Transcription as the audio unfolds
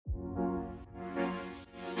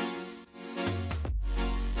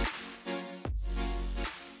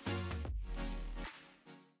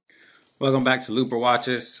Welcome back to Looper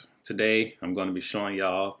Watches. Today I'm going to be showing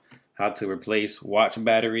y'all how to replace watch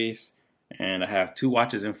batteries. And I have two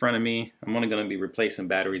watches in front of me. I'm only going to be replacing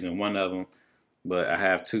batteries in one of them, but I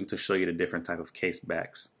have two to show you the different type of case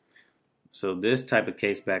backs. So this type of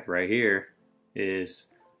case back right here is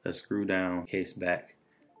a screw down case back.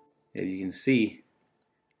 If you can see,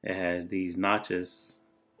 it has these notches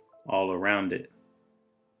all around it.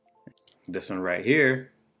 This one right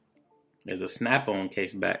here is a snap-on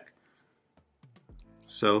case back.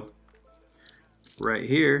 So right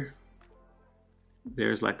here,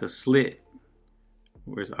 there's like a slit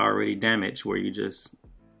where it's already damaged, where you just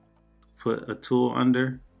put a tool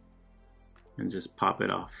under and just pop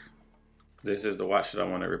it off. This is the watch that I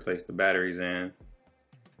want to replace the batteries in.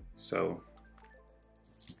 So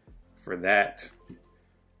for that,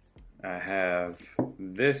 I have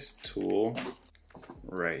this tool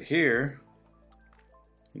right here.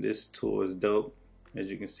 This tool is dope. As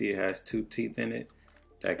you can see, it has two teeth in it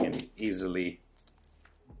that can easily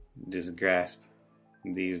just grasp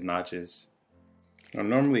these notches. I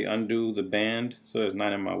normally undo the band so it's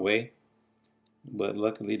not in my way, but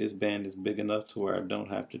luckily this band is big enough to where I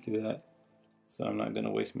don't have to do that, so I'm not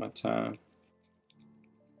gonna waste my time,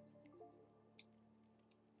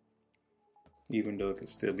 even though it could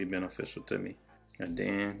still be beneficial to me. And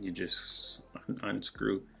then you just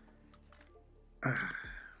unscrew.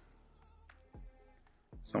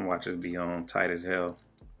 Some watches be on tight as hell,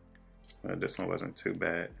 but this one wasn't too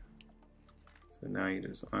bad. So now you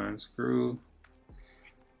just unscrew.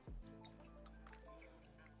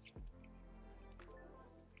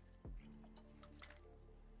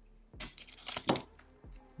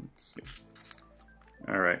 Let's see.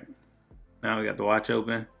 All right, now we got the watch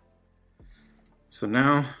open. So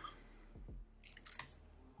now,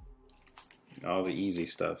 all the easy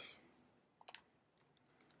stuff.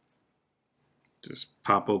 Just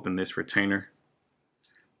pop open this retainer.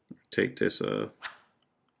 Take this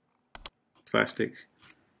plastic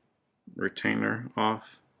retainer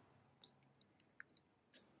off.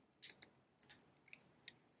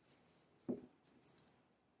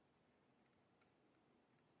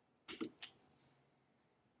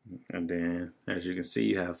 And then, as you can see,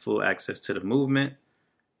 you have full access to the movement,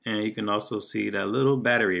 and you can also see that little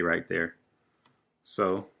battery right there.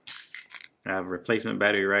 So I have a replacement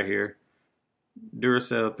battery right here,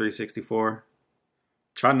 Duracell 364.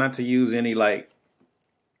 Try not to use any like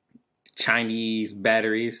Chinese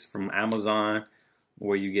batteries from Amazon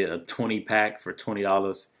where you get a 20 pack for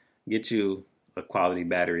 $20. Get you a quality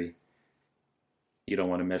battery. You don't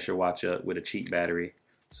want to mess your watch up with a cheap battery,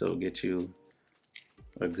 so get you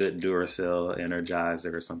a good Duracell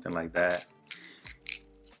Energizer or something like that.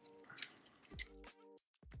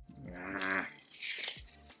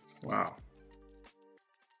 Wow.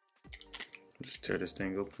 Just tear this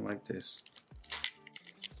thing open like this.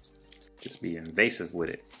 Just be invasive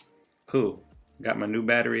with it. Cool. Got my new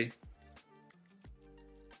battery.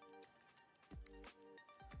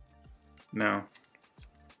 Now,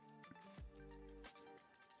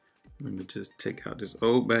 let me just take out this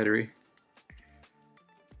old battery.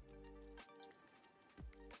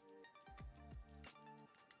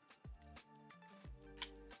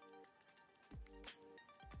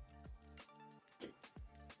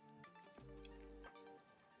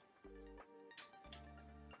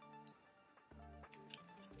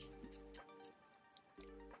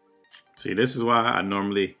 See, this is why I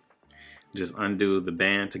normally just undo the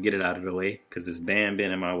band to get it out of the way, because this band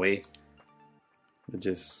being in my way, it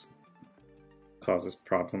just causes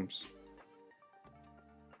problems.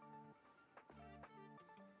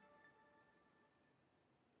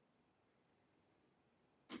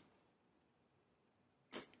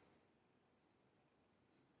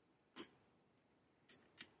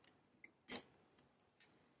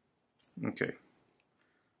 Okay,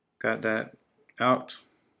 got that out.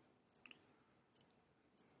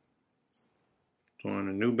 Throwing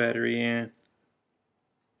a new battery in.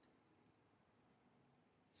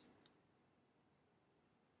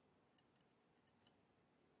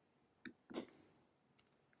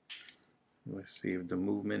 Let's see if the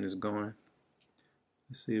movement is going.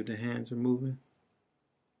 Let's see if the hands are moving.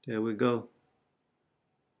 There we go.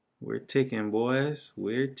 We're ticking, boys.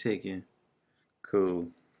 We're ticking. Cool.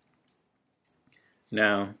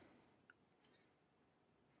 Now,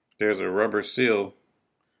 there's a rubber seal.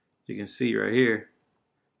 You can see right here.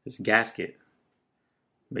 This gasket.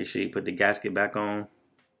 Make sure you put the gasket back on.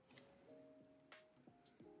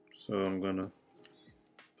 So I'm gonna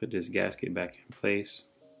put this gasket back in place.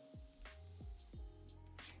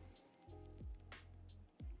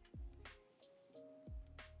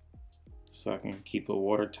 So I can keep a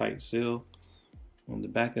watertight seal on the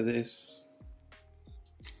back of this.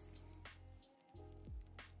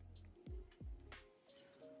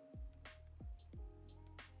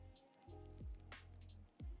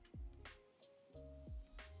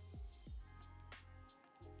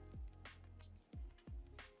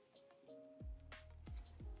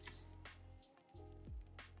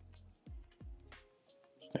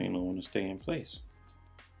 Thing don't want to stay in place.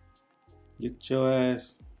 Get your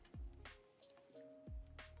ass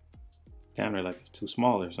down there like it's too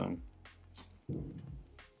small or something.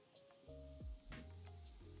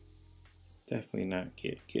 It's definitely not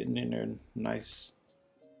getting in there nice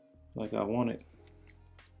like I want it.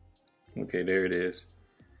 Okay, there it is.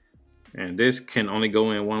 And this can only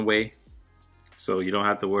go in one way, so you don't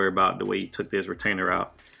have to worry about the way you took this retainer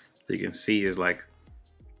out. You can see is like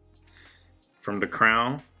from the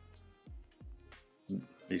crown,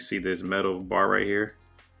 you see this metal bar right here.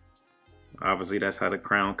 Obviously that's how the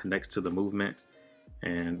crown connects to the movement,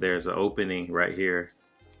 and there's an opening right here,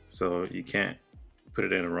 so you can't put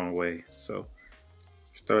it in the wrong way. So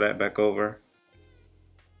just throw that back over.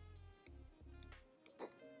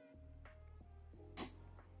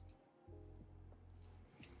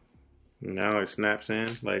 Now it snaps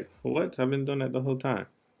in. Like, what? I've been doing that the whole time.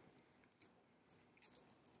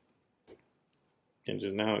 And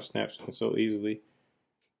just now it snaps in so easily.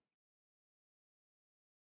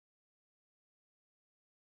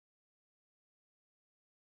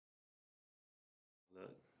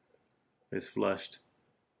 Look, it's flushed.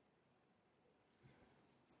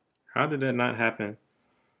 How did that not happen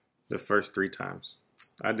the first 3 times?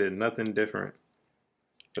 I did nothing different,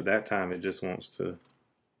 but that time it just wants to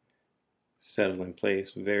settle in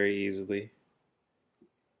place very easily.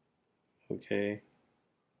 Okay.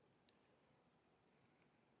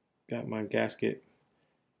 Got my gasket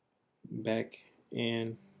back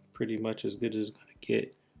in pretty much as good as it's gonna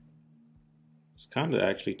get. It's kind of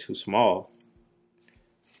actually too small,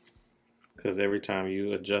 because every time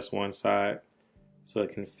you adjust one side so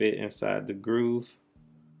it can fit inside the groove,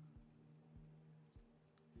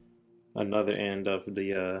 another end of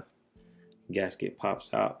the gasket pops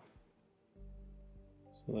out.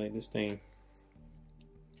 So like this thing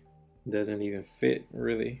doesn't even fit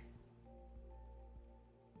really.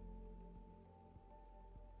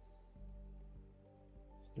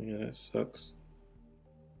 Yeah, that sucks.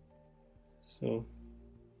 So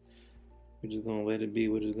we're just gonna let it be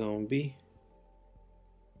what it's gonna be.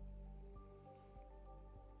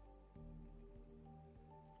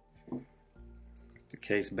 The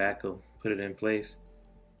case back will put it in place.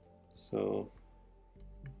 So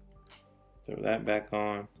throw that back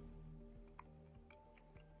on.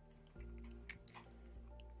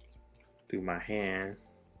 Do my hand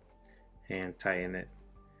tighten it.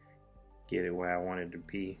 Get it where I want it to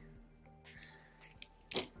be.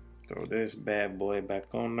 Throw this bad boy back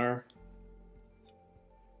on there.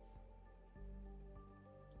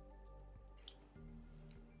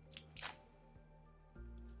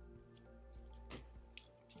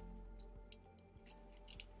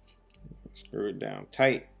 Screw it down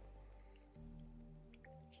tight.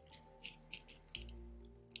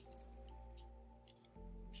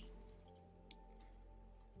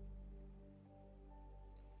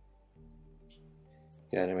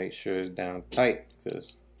 Gotta make sure it's down tight,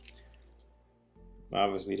 because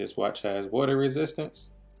obviously this watch has water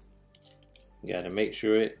resistance. You gotta make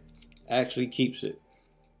sure it actually keeps it.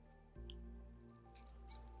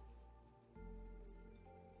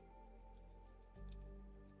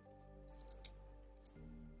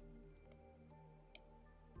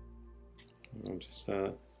 I'm just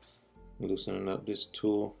loosening up this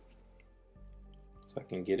tool so I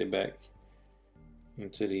can get it back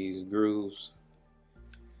into these grooves.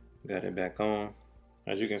 Got it back on.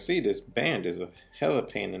 As you can see, this band is a hella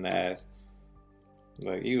pain in the ass.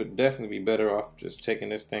 Like, you would definitely be better off just taking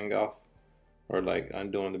this thing off, or like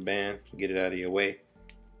undoing the band, get it out of your way.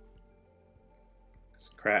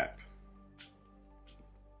 It's crap.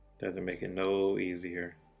 Doesn't make it no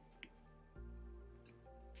easier.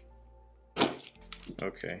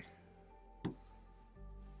 Okay.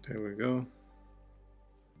 There we go.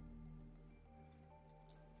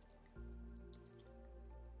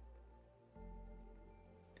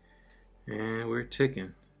 And we're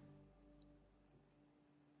ticking.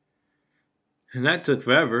 And that took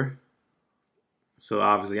forever. So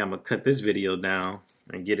obviously I'm gonna cut this video down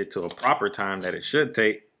and get it to a proper time that it should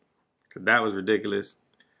take, because that was ridiculous.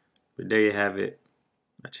 But there you have it.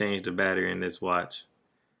 I changed the battery in this watch,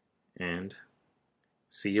 and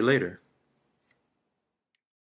see you later.